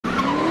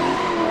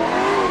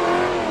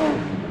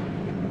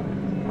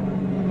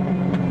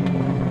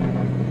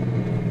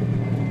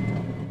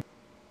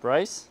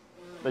Bryce,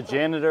 the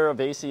janitor of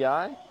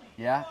ACI.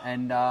 Yeah,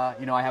 and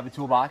you know, I have a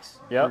toolbox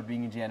Yep. for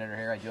being a janitor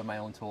here. I do have my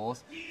own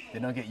tools. They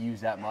don't get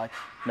used that much.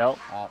 Nope.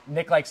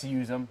 Nick likes to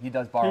use them. He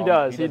does borrow. He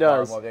does.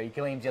 Borrow them over there. He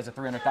claims he has a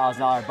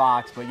 $300,000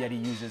 box, but yet he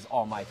uses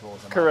all my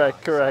tools. In Correct. my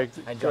box. Correct.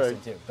 And correct.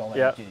 Justin too. Don't let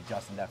Yep. him kid you.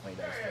 Justin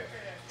definitely does too.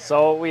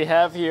 So we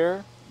have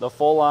here the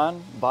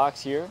full-on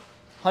box here,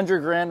 100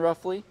 grand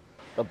roughly,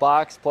 the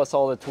box plus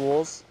all the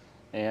tools,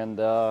 and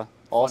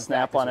all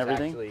Snap-on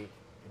everything. Actually,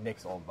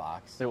 Nick's old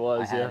box. It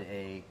was, I had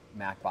a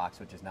Mac box,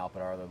 which is now up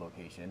at our other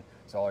location.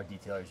 So all our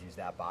detailers use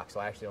that box. So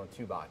I actually own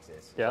 2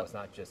 boxes. Yep. So it's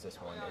not just this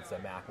one. It's a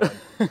Mac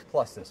one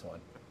plus this one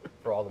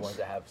for all the ones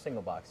that have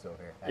single boxes over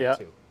here. I have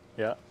 2.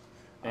 Yeah.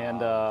 And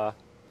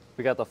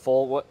we got the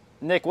full. What?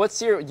 Nick, what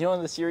series? Do you know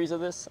the series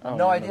of this?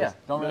 No idea.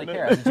 Don't really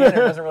care. As a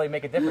janitor, it doesn't really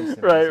make a difference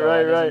to me. Right, so right,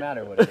 it doesn't right.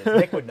 matter what it is.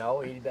 Nick would know.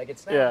 He'd be like,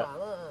 it's Snap-on.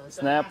 Yeah.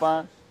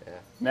 Snap-on. Yeah.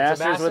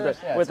 Masters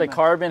with the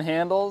carbon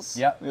handles.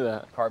 Yep. Look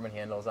at that. Carbon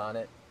handles on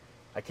it.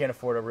 I can't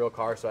afford a real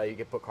car, so I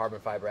put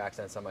carbon fiber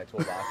accents on my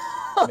toolbox.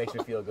 It makes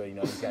me feel good. You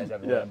know, these guys have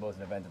the Lambos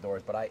and the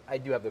Aventadors, but I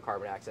do have the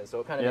carbon accents, so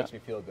it kind of makes me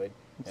feel good.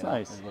 It's you know,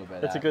 nice. a little bit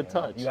of It's that, a good you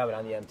know. touch. You have it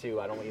on the M2.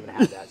 I don't even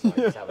have that, so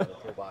I just have it on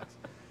the toolbox.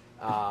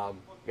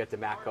 We got the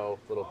Matco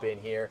little bin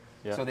here.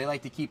 Yeah. So they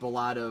like to keep a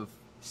lot of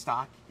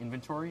stock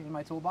inventory in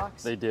my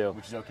toolbox. They do.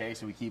 Which is okay.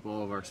 So we keep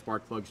all of our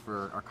spark plugs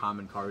for our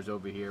common cars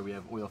over here. We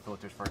have oil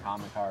filters for our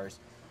common cars.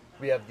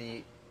 We have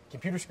the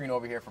computer screen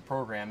over here for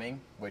programming,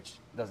 which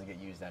doesn't get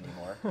used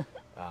anymore.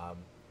 A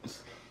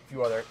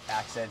few other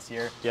accents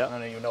here. Yep. I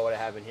don't even know what I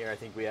have in here. I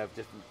think we have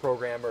different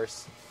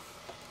programmers.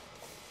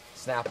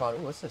 Snap-on. Ooh,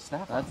 what's this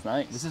Snap-on? That's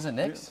nice. This isn't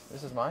Nick's.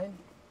 This is mine.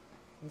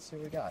 Let's see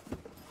what we got.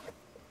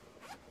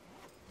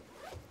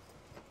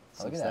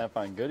 Some Look at that.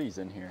 Snap-on goodies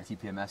in here.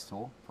 TPMS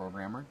tool,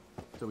 programmer.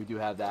 So we do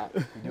have that.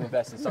 We do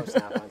invest in some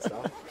Snap-on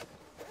stuff.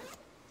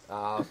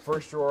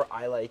 First drawer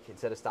I like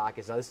instead of stock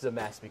is, now this is a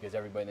mess because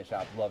everybody in the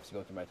shop loves to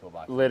go through my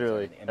toolbox.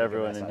 Literally, and make a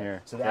everyone mess in out of it.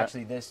 here. So Yeah.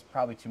 actually this,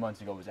 probably 2 months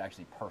ago, was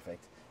actually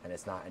perfect, and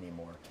it's not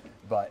anymore.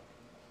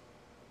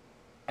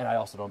 And I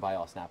also don't buy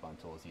all Snap-on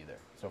tools either.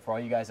 So for all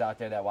you guys out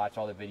there that watch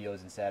all the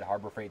videos and said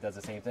Harbor Freight does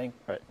the same thing,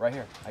 right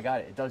here, I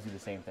got it. It does do the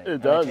same thing.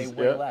 It does, I pay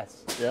way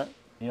less. Yeah.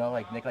 You know,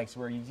 like Nick likes to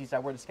wear, you just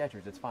wear the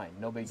Skechers. It's fine.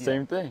 No big deal.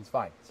 Same thing. It's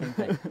fine. Same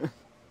thing.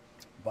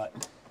 But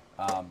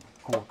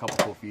couple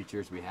cool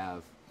features. We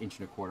have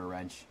 1.25"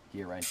 wrench,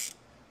 gear wrench.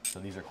 So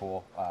these are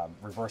cool.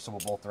 Reversible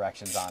both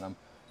directions on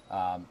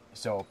them.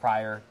 So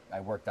prior, I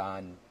worked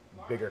on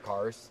bigger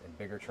cars and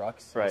bigger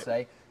trucks, Right. let's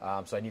say.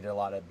 So I needed a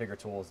lot of bigger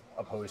tools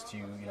opposed to,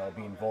 you know,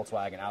 being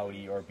Volkswagen,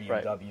 Audi, or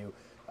BMW.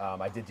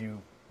 I did do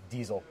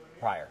diesel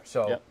prior.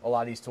 So a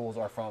lot of these tools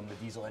are from the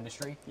diesel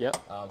industry. Yep.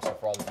 So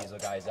for all the diesel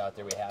guys out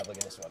there, we have, look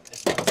at this one.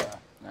 This one's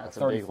That's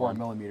a a big 34 one.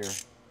 millimeter.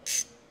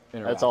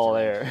 That's all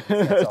there.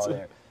 That's all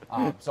there.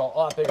 So a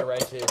lot bigger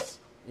wrenches,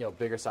 you know,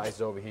 bigger sizes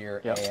over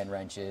here, Yep. and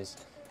wrenches,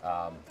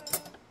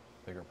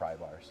 bigger pry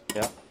bars.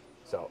 Yeah.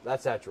 So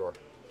that's that drawer.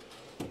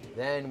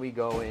 Then we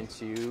go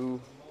into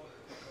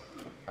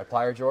our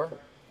plier drawer,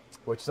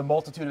 which is a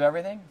multitude of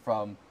everything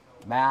from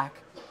Mac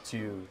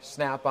to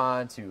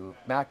Snap-on to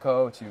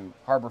Matco to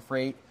Harbor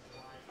Freight.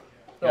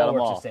 It Got all 'em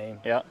works all. the same.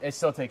 Yeah. It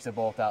still takes a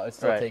bolt out. It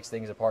still Right. takes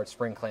things apart,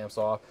 spring clamps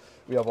off.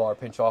 We have all our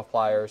pinch off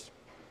pliers.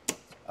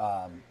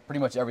 Pretty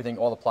much everything,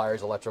 all the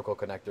pliers, electrical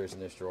connectors in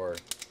this drawer,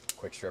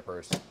 quick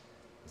strippers,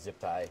 zip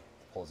tie,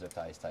 pull zip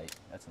ties tight.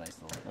 That's a nice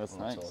little, That's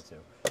little nice. tool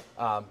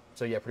too.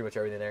 So yeah, pretty much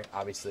everything there.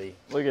 Obviously,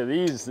 Look at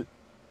these.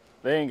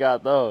 They ain't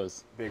got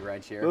those. big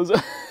wrench here. Those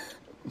are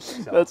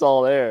that's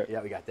all there.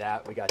 Yeah, we got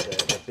that. We got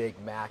the big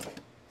Mac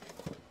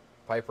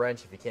pipe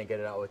wrench. If you can't get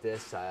it out with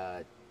this,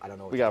 I don't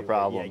know what We to got do.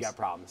 problems. Yeah, you got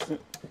problems.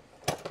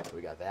 So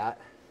we got that.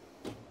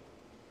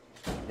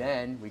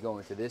 Then we go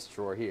into this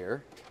drawer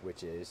here,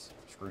 which is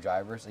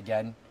screwdrivers.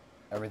 Again,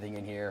 everything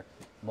in here,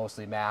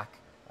 mostly Mac,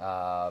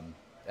 and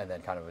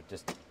then kind of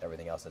just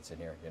everything else that's in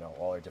here. You know,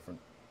 all our different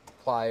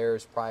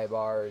pliers, pry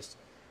bars,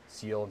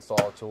 seal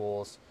install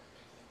tools.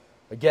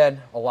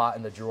 Again, a lot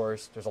in the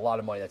drawers. There's a lot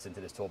of money that's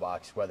into this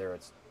toolbox, whether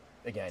it's,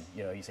 again,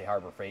 you know, you say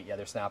Harbor Freight, yeah,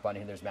 there's Snap-on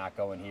here, there's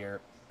Matco in here.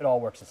 It all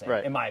works the same,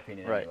 Right. in my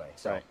opinion, Right. anyway.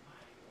 So Right.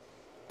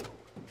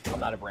 I'm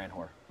not a brand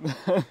whore.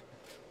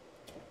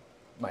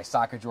 My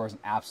socket drawer is an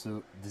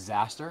absolute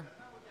disaster.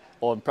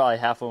 Well, and probably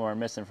half of them are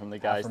missing from the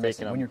guys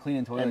taking them. When you're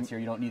cleaning toilets and- here,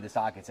 you don't need the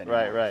sockets anymore.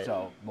 Right, right.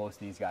 So most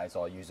of these guys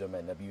all use them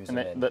and abuse them.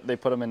 And they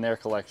put them in their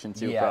collection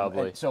too, yeah,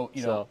 probably. and so,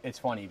 you know, it's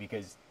funny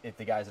because if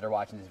the guys that are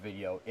watching this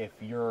video, if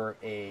you're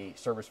a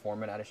service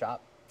foreman at a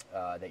shop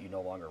that you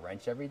no longer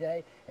wrench every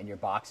day and your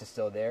box is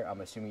still there,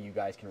 I'm assuming you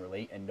guys can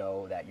relate and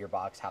know that your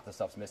box, half the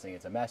stuff's missing,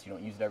 it's a mess, you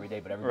don't use it every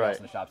day, but everybody else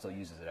in the shop still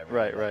uses it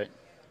every day. Right.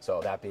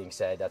 So that being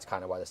said, that's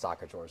kind of why the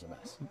socket drawer is a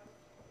mess.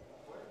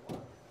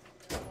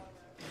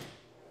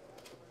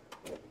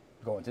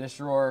 Go into this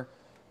drawer,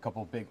 a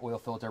couple of big oil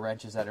filter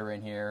wrenches that are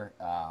in here.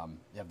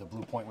 You have the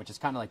Blue Point, which is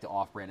kind of like the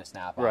off-brand of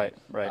Snap-on. Right.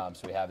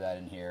 So we have that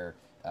in here.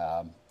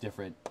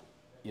 Different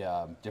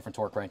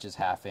torque wrenches,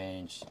 1/2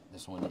 inch.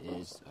 This one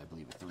is, I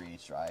believe, a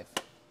 3/8 drive.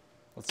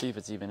 Let's see if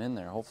it's even in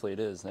there. Hopefully it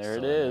is. There it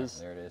Still in is.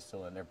 There it is,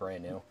 still in there,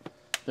 brand new.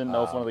 Didn't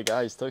know if one of the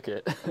guys took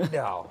it.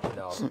 No,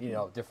 you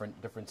know,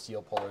 different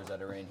seal pullers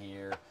that are in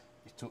here,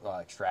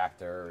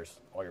 extractors,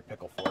 all your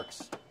pickle forks.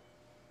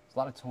 There's a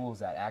lot of tools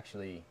that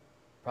actually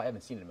probably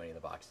haven't seen in many of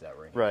the boxes that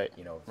were in here. Right.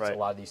 You know, right. a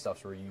lot of these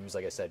stuffs were used,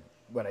 like I said,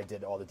 when I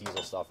did all the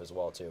diesel stuff as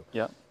well too.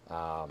 Yeah.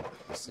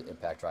 This is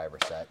impact driver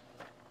set,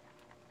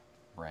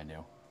 brand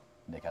new.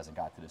 Nick hasn't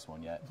got to this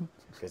one yet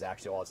because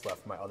actually all that's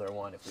left from my other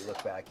one, if we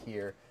look back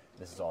here,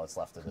 this is all that's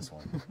left of this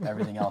one.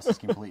 Everything else is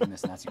complete in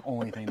this, and that's the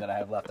only thing that I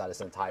have left out of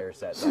this entire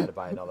set, so I had to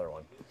buy another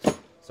one.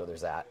 So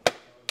there's that.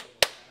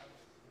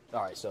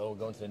 All right, so we'll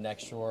go into the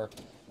next drawer.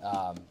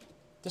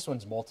 This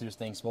one's multitude of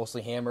things,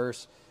 mostly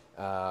hammers.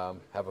 Have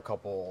a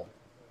couple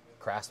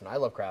Craftsman. I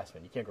love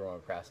Craftsman. You can't go wrong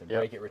with Craftsman. Yep.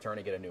 Break it, return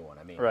it, get a new one.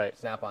 I mean, right.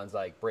 Snap-on's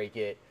like, break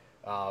it,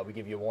 we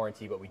give you a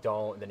warranty, but we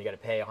don't, and then you got to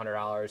pay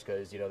 $100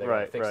 because, you know, they're right,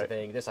 going to fix right. the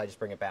thing. This, I just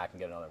bring it back and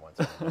get another one,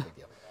 so no big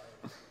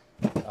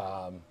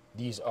deal.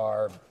 These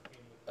are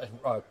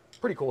a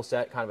pretty cool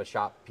set, kind of a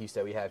shop piece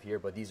that we have here,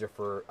 but these are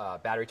for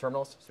battery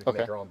terminals, so we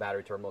can make our own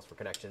battery terminals for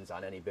connections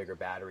on any bigger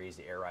batteries,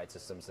 the air ride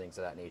systems, things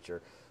of that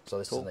nature. So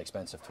this is an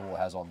expensive tool. It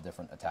has all the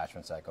different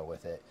attachments that go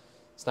with it.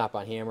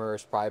 Snap-on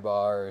hammers, pry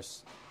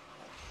bars,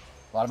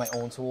 a lot of my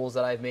own tools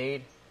that I've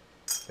made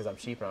because I'm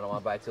cheap and I don't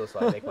want to buy tools, so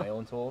I make my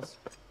own tools.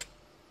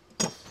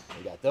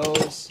 We got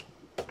those,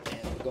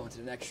 and we'll go into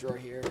the next drawer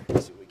here.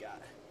 Let's see what we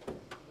got.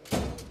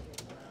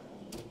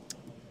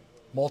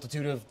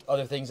 Multitude of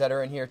other things that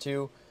are in here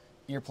too.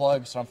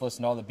 Earplugs, so I'm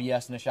listening to all the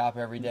BS in the shop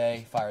every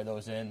day. Fire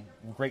those in.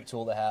 Great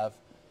tool to have.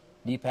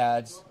 Knee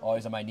pads,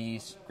 always on my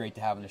knees. Great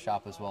to have in the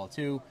shop as well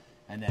too.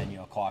 And then, you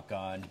know, caulk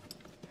gun.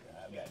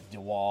 We got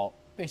DeWalt.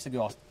 Basically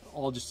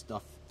all just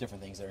stuff,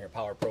 different things that are here.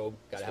 Power probe,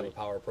 got to have a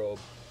power probe.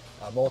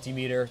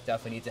 Multimeter,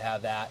 definitely need to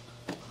have that.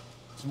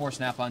 Some more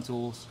Snap-on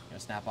tools.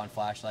 Snap-on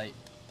flashlight.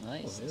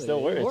 Nice. Oh, really?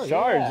 Still works. Yeah,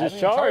 Charged. It's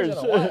charged.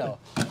 So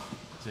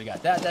we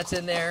got that. That's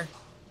in there.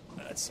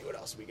 Let's see what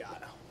else we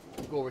got.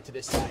 Go over to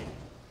this side.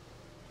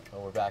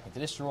 And we're back into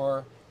this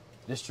drawer.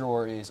 This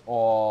drawer is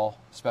all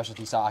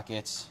specialty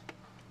sockets.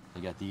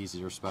 You got these.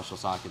 These are special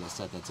socket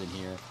set that's in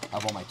here. I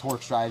have all my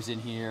Torx drives in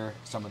here.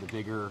 Some of the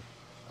bigger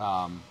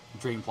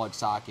drain plug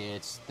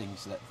sockets,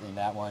 things that in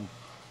that one.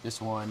 This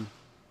one,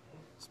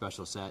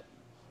 special set,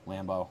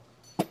 Lambo.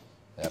 I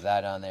have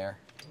that on there.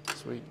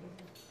 Sweet.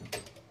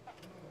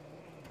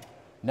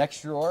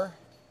 Next drawer,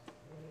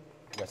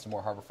 we got some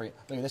more Harbor Freight.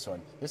 Look at this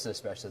one. This is a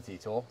specialty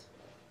tool.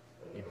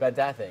 You bet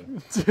that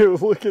thing.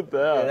 Dude, look at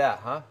that. Look at that,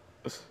 huh?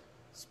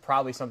 It's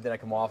probably something that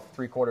come off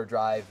 3/4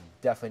 drive.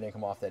 Definitely didn't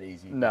come off that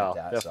easy. No, like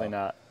that, definitely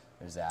not.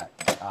 There's that.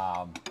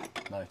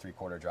 Another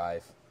 3/4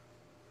 drive,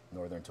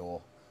 Northern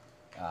tool.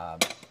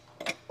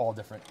 All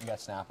different. You got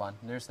Snap-on.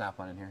 There's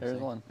Snap-on in here. There's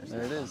see? one.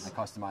 There it is. I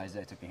customized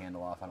it. I took the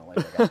handle off. I don't like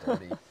it. I got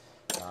dirty.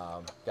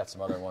 Got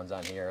some other ones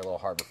on here. A little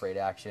Harbor Freight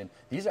action.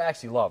 These I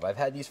actually love. I've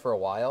had these for a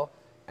while,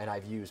 and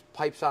I've used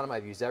pipes on them.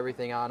 I've used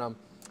everything on them.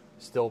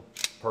 Still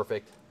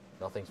perfect.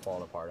 Nothing's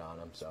falling apart on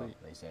them. So Sweet.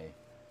 they say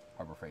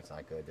Harbor Freight's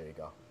not good. There you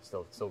go.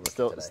 Still working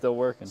today. Still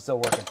working. Still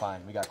working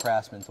fine. We got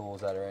Craftsman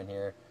tools that are in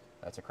here.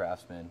 That's a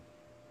Craftsman.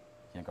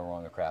 Can't go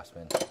wrong with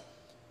Craftsman.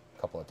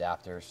 A couple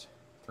adapters.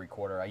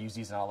 3/4. I use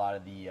these in a lot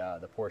of the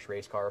Porsche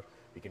race car.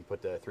 We can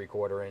put the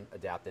 3/4 in,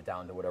 adapt it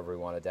down to whatever we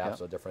want to adapt. Yep.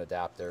 So different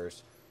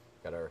adapters.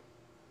 Got our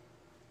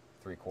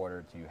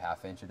 3/4 to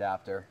 1/2 inch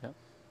adapter. Yep.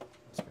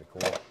 It's pretty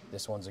cool.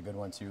 This one's a good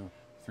one too.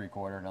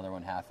 3/4. Another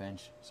one 1/2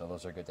 inch. So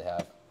those are good to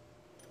have.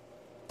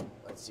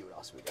 Let's see what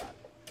else we got.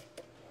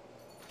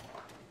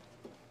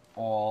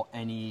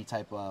 Any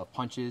type of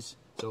punches.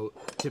 So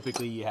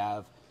typically you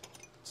have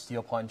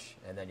steel punch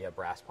and then you have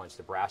brass punch.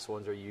 The brass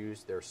ones are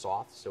used, they're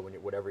soft, so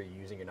whatever you're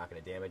using, you're not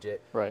going to damage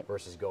it. Right.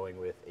 Versus going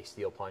with a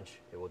steel punch,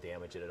 it will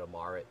damage it, it'll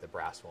mar it. The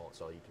brass won't,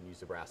 so you can use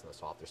the brass on the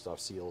softer stuff,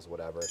 seals,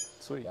 whatever.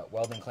 Sweet. Got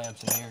welding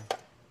clamps in here.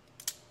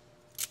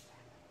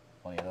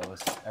 Plenty of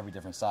those, every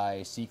different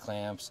size.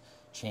 C-clamps,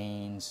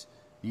 chains.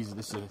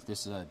 This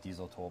is a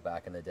diesel tool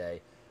back in the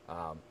day.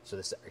 So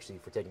this is actually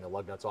for taking the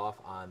lug nuts off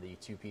on the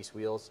 2-piece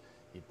wheels.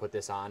 You put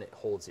this on, it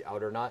holds the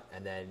outer nut,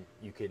 and then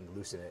you can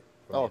loosen it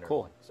from the inner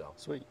cool. one. So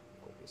Sweet.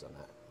 Cool piece on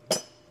that.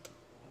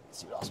 Let's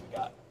see what else we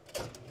got.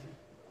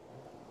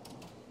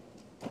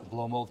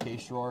 Blow mold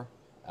case drawer.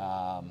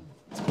 Some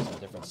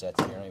different sets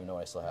here. I don't even know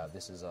what I still have.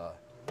 This is a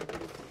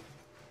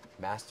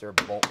master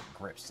bolt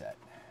grip set.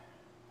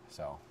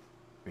 So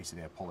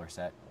basically a puller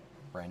set.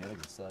 Brand new.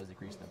 Look, it still has the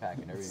grease in the pack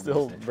and everything.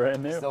 Still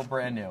brand new. Still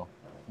brand new.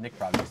 Nick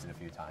probably used it a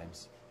few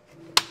times.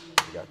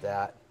 We got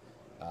that.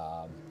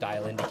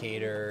 Dial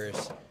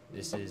indicators.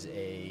 This is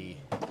a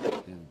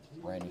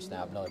brand new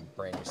another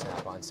brand new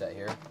Snap-on set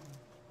here.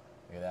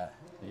 Look at that.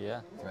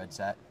 Yeah. Thread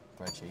set,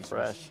 thread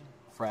chasers.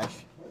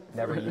 Fresh.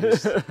 Never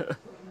used.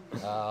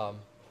 And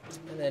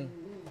then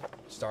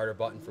starter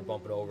button for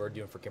bumping over,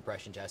 doing for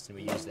compression testing.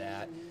 We use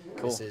that.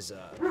 Cool. This is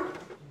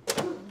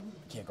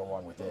can't go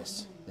wrong with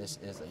this. This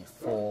is a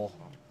full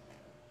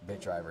bit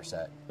driver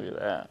set. Look at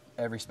that.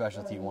 Every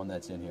specialty one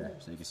that's in here,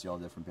 so you can see all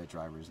the different bit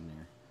drivers in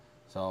there.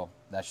 So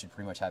that should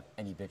pretty much have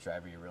any bit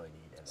driver you really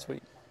need in there.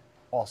 Sweet.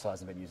 Also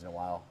hasn't been used in a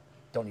while.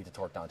 Don't need to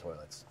torque down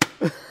toilets.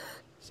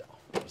 So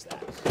There's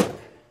that.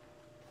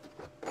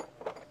 All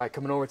right,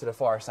 coming over to the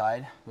far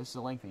side. This is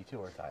a lengthy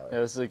tour, Tyler. Yeah,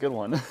 this is a good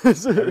one.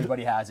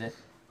 Everybody has it.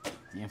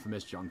 The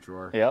infamous junk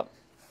drawer. Yep.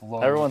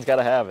 Loaded, Everyone's got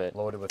to have it.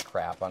 Loaded with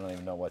crap. I don't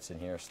even know what's in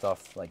here.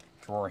 Stuff like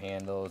drawer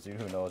handles.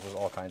 Dude, who knows? There's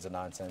all kinds of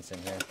nonsense in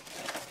here.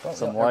 Oh,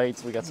 Some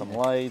lights. We got some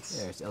lights.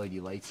 Yeah, there's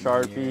LED lights.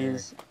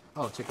 Sharpies.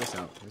 Oh, check this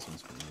out. This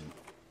one's pretty neat.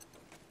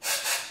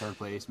 Third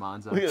place,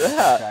 Monza. Look at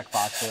that. Track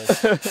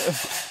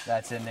Fox.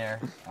 That's in there.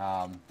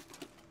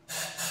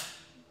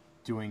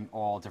 Doing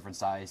all different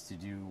size to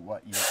do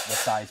what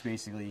size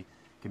basically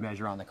can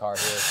measure on the car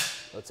here.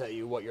 It'll tell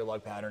you what your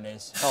lug pattern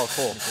is. Oh,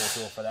 cool. Pretty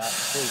cool tool for that.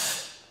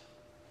 Sweet.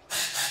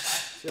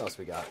 See what else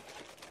we got.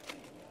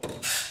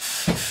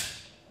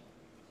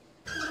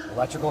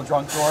 Electrical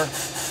junk drawer.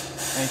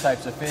 Any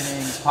types of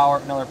fittings,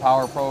 another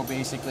power probe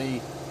basically,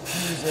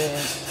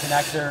 fuses,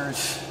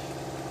 connectors.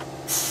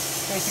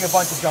 Basically a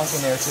bunch of junk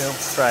in there too.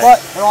 Right. But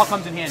it all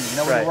comes in handy. You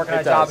know when Right, you're working on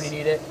it a job does. and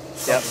you need it?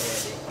 Yep.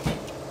 Handy.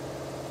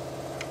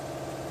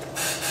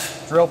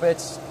 Drill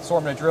bits,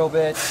 assortment of drill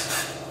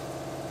bits,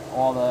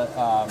 all the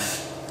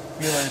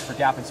feelers for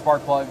gap and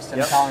spark plugs,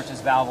 setting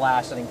tolerances, valve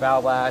lash, setting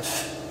valve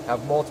lash.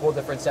 Have multiple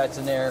different sets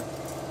in there.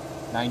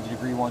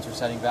 90-degree ones for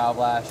setting valve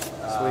lash.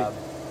 Sweet.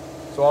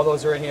 So all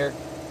those are in here.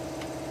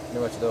 Pretty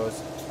much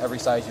those. Every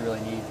size you really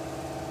need.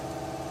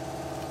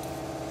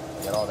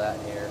 I got all that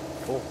in here.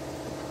 Cool.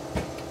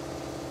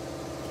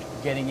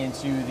 Getting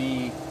into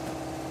the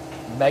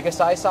mega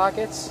size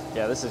sockets.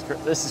 Yeah, this is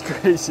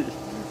crazy.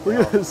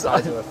 Look at this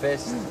Size size. of a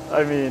fist.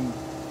 I mean,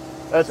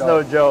 that's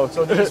no joke.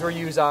 So these were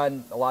used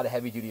on a lot of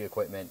heavy duty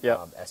equipment.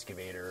 Yep.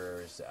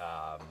 Excavators,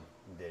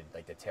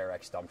 like the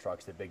Terex dump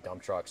trucks, the big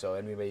dump trucks. So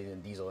anybody in the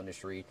diesel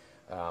industry,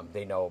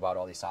 they know about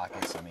all these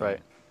sockets. I mean, Right.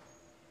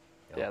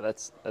 you know, Yeah,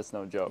 that's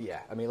no joke.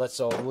 Yeah, I mean, we'll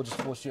show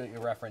you a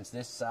reference.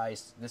 This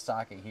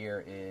socket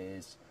here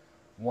is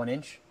 1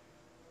 inch.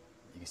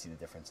 You can see the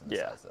difference in the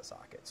size of the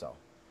socket. So,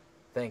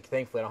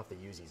 thankfully, I don't have to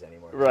use these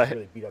anymore. Right. They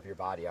really beat up your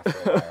body after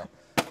a while.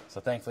 So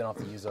thankfully, I don't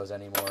have to use those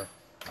anymore.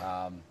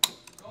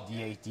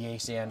 DA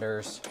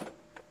sanders.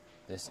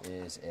 This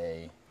is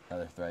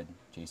another thread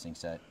chasing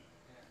set.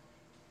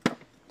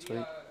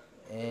 Sweet.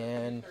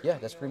 And yeah,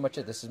 that's pretty much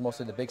it. This is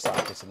mostly the big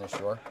sockets in this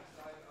drawer,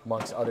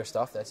 amongst other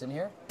stuff that's in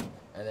here.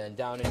 And then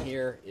down in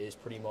here is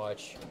pretty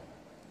much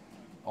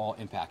all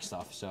impact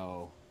stuff.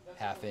 So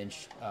 1/2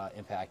 inch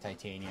impact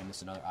titanium. This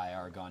is another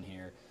IR gun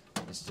here.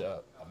 This is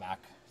a Mac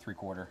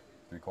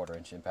 3/4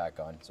 inch impact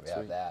gun. So we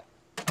have that.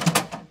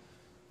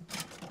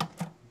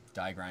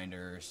 Die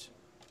grinders,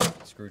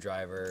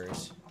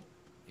 screwdrivers,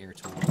 ear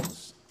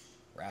tools,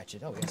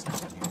 ratchet. Oh, we got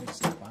snap on here. We got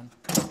snap on.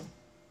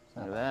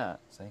 Look at that.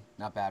 See?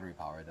 Not battery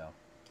powered though.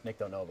 Nick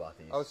don't know about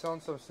these. I was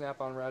selling some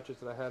snap-on ratchets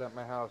that I had at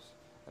my house.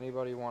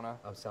 Anybody wanna?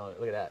 I'm selling it.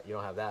 Look at that. You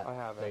don't have that. I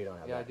have it. No, you don't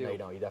have Yeah, that. I do. No, you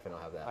don't. You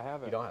definitely don't have that. I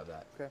have it. You don't have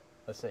that. Okay.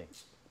 Let's see.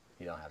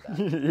 You don't have that.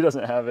 He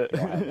doesn't have it. You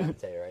don't have that. I'll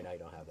tell you right now, you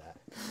don't have that.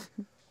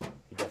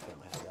 You definitely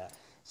don't have that.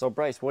 So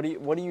Bryce, what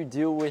do you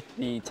do with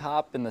the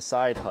top and the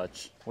side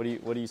hutch? What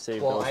do you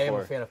save Well, those I am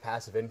for? a fan of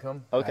passive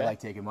income. Okay. I like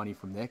taking money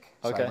from Nick.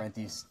 So Okay. I rent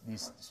these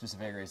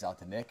specific areas out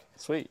to Nick.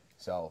 Sweet.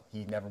 So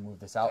he never moved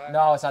this out.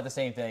 No, it's not the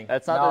same thing.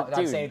 That's not no,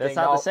 the not same. thing. That's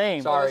not No, the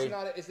same. Sorry.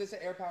 Is this an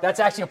air power? That's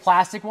actually a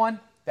plastic one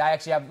that I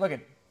actually have. Look at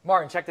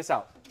Martin. Check this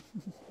out.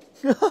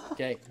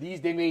 Okay,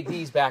 they made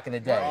these back in the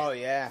day. Oh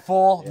yeah.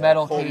 Full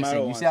metal Full casing.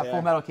 metal You see that ones, full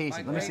yeah. metal My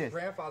casing? Let me see it.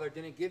 great-grandfather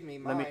didn't give me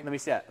mine. Let me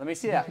see that. Let me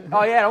see that.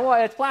 Oh yeah, no,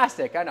 it's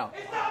plastic. I know.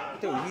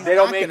 Dude, he's They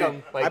don't make rocking them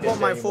it. like I this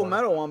bought my full anymore.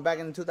 metal one back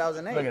in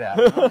 2008. Look at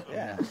that.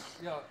 Yeah.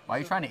 Yo, Why are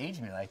you trying to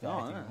age me like that?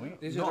 No,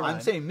 These no, are the I'm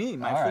saying me,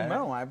 my All full right.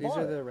 metal one. I These bought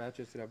are it. the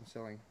ratchets that I'm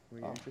selling. Were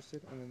you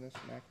interested in this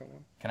NACA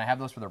one? Can I have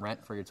those for the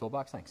rent for your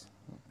toolbox? Thanks.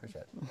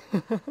 Appreciate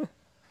it.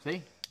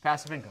 See?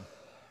 Passive income.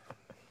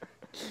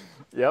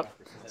 Yep.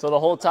 So the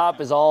whole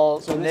top is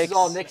all So this Nick's is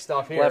all Nick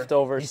stuff here.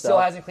 leftover He stuff. still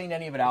hasn't cleaned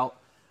any of it out.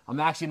 I'm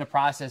actually in the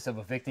process of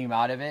evicting him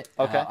out of it.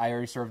 Okay. I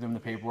already served him the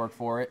paperwork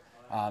for it.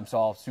 So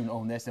I'll soon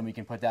own this, and we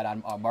can put that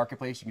on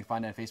Marketplace. You can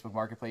find it on Facebook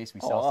Marketplace.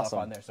 We sell awesome. stuff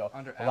on there. So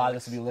Under a lot of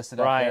this will be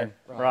listed up Ryan.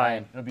 there.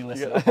 Ryan. It'll be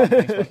listed up on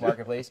Facebook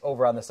Marketplace.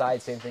 Over on the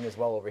side, same thing as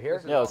well over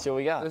here. Yeah, let's see what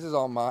we got. This is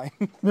all mine.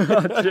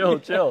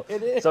 Chill.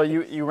 It is. So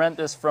you rent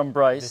this from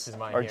Bryce, This is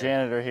mine our here.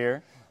 janitor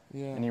here,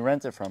 Yeah. and you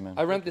rent it from him.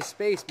 I rent the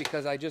space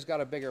because I just got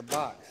a bigger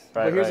box.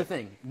 Right, But here's right. the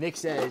thing. Nick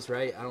says,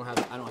 right? I don't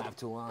have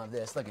to on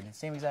this. Look at the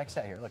same exact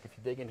set here. Look, if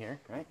you dig in here,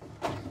 right?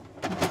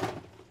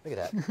 Look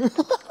at that.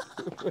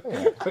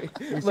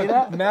 You see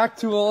that? Mac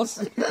tools.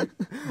 Same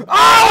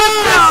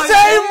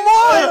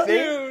one,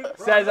 dude.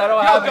 Says I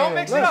don't have. Don't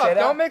mix it up.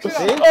 Don't mix it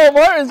up. Oh,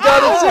 Martin's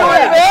got it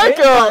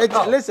too. yeah.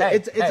 It's, listen, hey,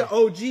 it's an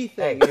OG thing.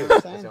 Hey, You know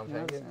what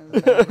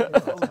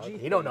I'm saying?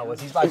 he don't know what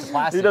he's buying some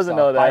plastic. He doesn't stuff.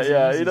 know that, Buys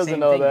yeah, these, he the doesn't same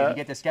know thing. that. You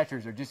get the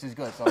Skechers, they're just as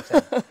good. So I'm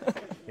saying.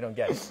 You don't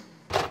get it.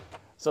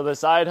 So the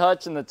side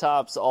hutch and the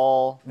top's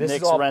all This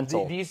Nick's is all,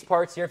 rental. These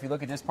parts here, if you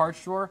look at this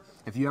parts drawer,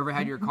 if you ever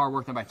had your car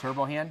worked on by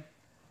Turbo Hand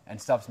and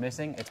stuff's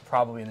missing, it's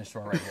probably in this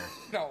drawer right here.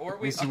 No, or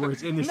we This is where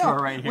it's in this drawer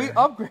right here. We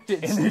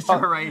upgraded. In this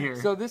stuff. drawer right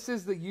here. So this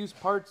is the used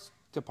parts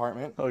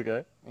department.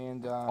 Okay.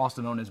 And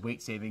Also known as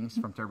weight savings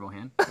from Turbo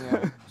Hand.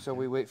 yeah, so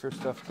we wait for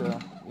stuff to,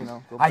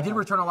 go I did bad.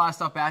 return a lot of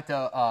stuff back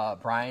to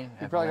Brian.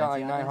 We probably got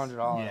like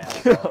 $900. Yeah,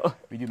 so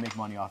we do make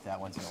money off that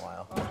once in a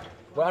while.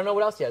 But I don't know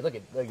what else he has. Look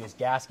at these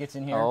gaskets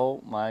in here.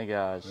 Oh my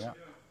gosh. Yeah.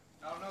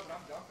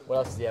 What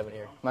else does he have in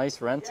here?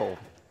 Nice rental.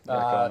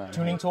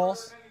 Tuning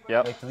tools.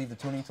 Yep. I like to leave the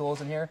tuning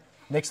tools in here.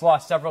 Nick's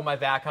lost several of my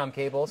Vacom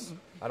cables.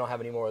 I don't have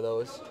any more of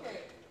those.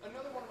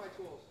 Another one of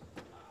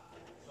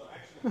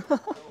my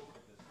tools.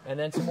 And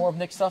then some more of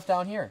Nick's stuff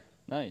down here.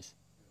 Nice.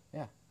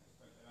 Yeah.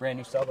 Brand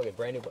new stuff. Look at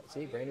brand new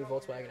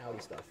Volkswagen Audi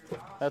stuff.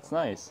 That's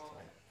nice.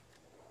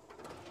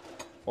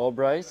 Well,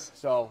 Bryce.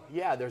 So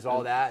yeah, there's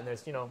all that, and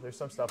there's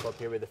some stuff up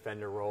here with the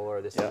fender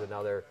roller. This is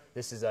another.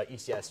 This is a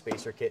ECS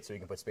spacer kit, so you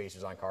can put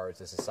spacers on cars.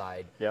 This is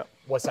side. Yep.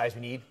 What size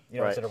we need?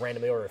 Instead of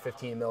randomly order a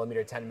 15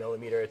 millimeter, 10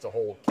 millimeter, it's a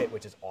whole kit,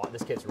 which is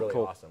this kit's really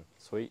awesome.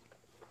 Sweet.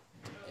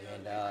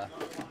 And I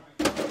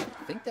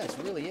think that's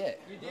really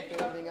it. I don't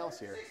think anything else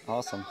here.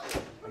 Awesome.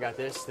 I got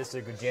this. This is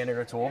a good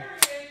janitor tool.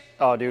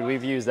 Oh, dude,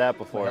 we've used that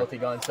before. Healthy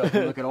gun stuff.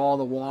 You look at all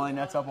the walling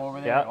that's up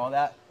over there. Yep. All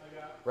that.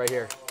 Right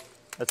here.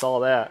 That's all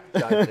that.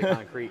 Down to the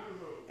concrete.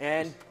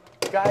 And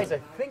guys, I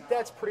think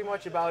that's pretty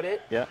much about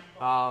it. Yeah.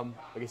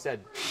 Like I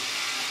said,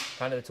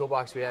 kind of the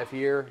toolbox we have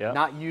here. Yeah.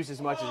 Not used as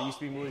much as it used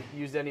to be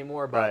used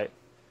anymore, but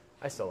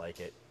I still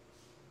like it.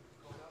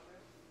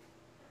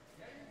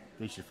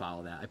 They should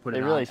follow that. I put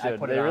it on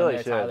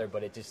there, Tyler,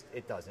 but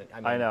it doesn't.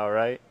 I know,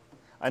 right?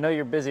 I know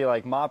you're busy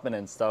like mopping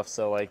and stuff,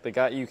 so like the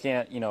guy you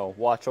can't,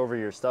 watch over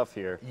your stuff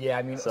here. Yeah,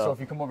 I mean, so if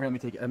you come over here,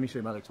 let me show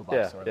you my other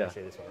toolbox. Yeah, Let me show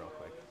you this one real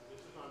quick.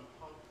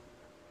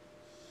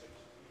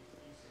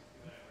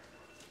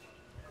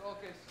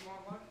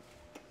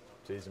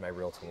 So these are my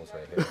real tools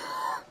right here.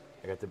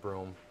 I got the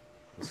broom.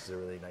 This is a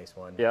really nice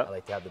one. Yeah. I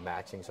like to have the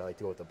matching, so I like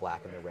to go with the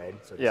black and the red.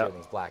 So Yeah.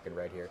 everything's black and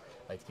red here.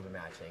 I like to keep it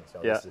matching. So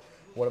Yeah. this is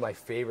one of my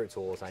favorite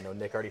tools. I know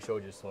Nick already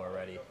showed you this tool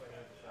already.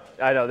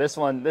 I know this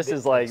one. This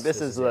is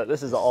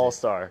an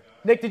all-star.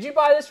 Nick, did you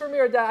buy this for me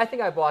or did I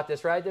think I bought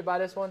this, right? I did buy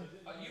this one?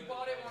 You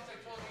bought it once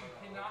I told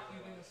you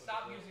can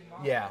stop using mine.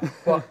 Yeah.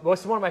 Well,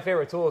 it's one of my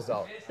favorite tools,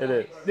 though. It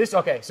is.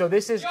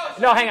 This is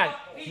no, hang on.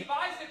 He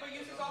buys it but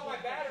uses all my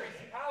batteries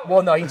and power.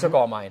 Well, no, he took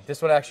all mine.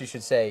 This one actually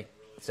should say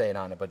it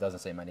on it, but doesn't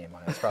say my name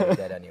on it. It's probably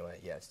dead anyway.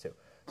 Yeah, it's two.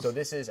 So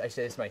this is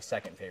my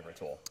second favorite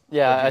tool.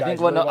 Yeah, I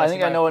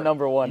think I know what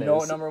number one is. You know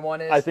what number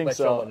one is? I think Let's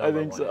so. show what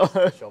number one is.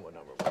 Let's show what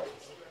number one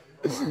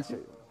is.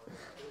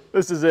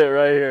 This is it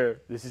right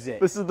here. This is it.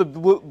 This is the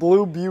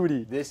blue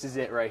beauty. This is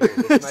it right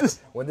here.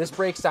 When this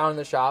breaks down in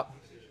the shop,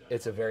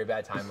 it's a very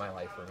bad time in my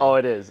life for me. Oh,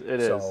 it is. It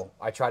is. So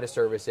I try to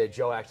service it.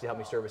 Joe actually helped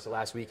me service it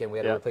last weekend. We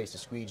had to replace the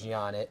squeegee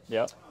on it.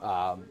 Yep.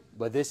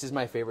 But this is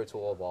my favorite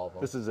tool of all of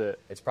them. This is it.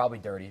 It's probably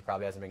dirty.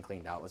 Probably hasn't been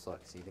cleaned out. Let's look.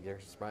 See, think you're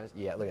surprised?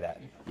 Yeah, look at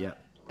that. Yep.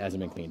 Hasn't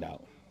been cleaned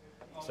out.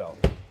 So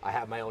I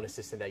have my own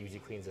assistant that usually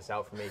cleans this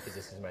out for me because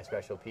this is my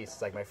special piece.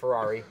 It's like my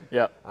Ferrari.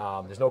 Yep.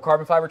 There's no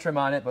carbon fiber trim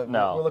on it, but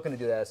No. we're looking to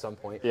do that at some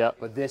point. Yep.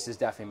 But this is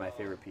definitely my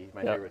favorite piece,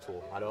 my Yep. favorite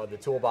tool. Out of the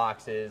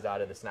toolboxes,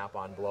 out of the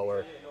snap-on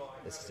blower,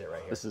 this is it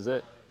right here. This is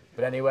it.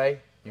 But anyway,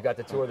 you got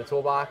the tour of the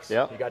toolbox.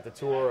 Yep. You got the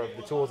tour of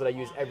the tools that I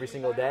use every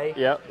single day.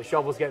 Yep. The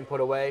shovel's getting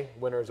put away.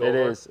 Winter's It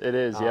over. is. It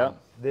is. Yeah.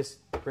 This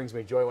brings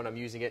me joy when I'm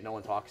using it. No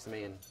one talks to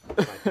me, and it's my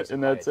peace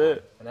And quiet that's time.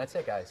 it. And that's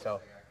it, guys. So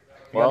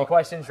if you Well- got any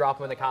questions, drop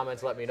them in the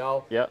comments. Let me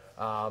know. Yep.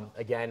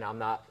 Again, I'm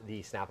not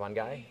the Snap-on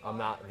guy. I'm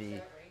not the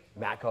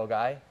Matco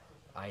guy.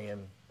 I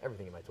am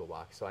everything in my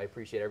toolbox. So I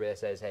appreciate everybody that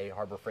says, hey,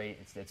 Harbor Freight,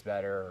 it's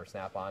better, or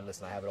Snap-on.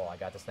 Listen, I have it all. I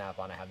got the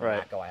Snap-on. I have the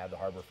Right. Matco. I have the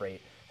Harbor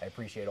Freight. I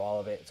appreciate all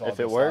of it. It's all If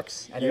good it stuff.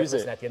 works, And use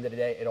listen, it. at the end of the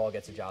day, it all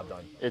gets the job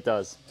done. It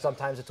does.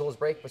 Sometimes the tools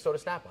break, but so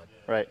does Snap-on.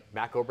 Right.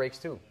 Matco breaks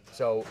too.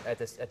 So at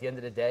the end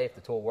of the day, if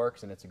the tool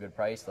works and it's a good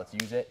price, let's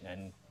use it.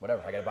 And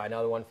whatever, I got to buy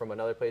another one from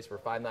another place for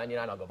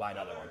 $5.99, I'll go buy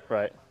another one.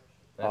 Right.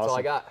 That's all I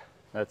Awesome. got.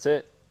 That's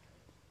it.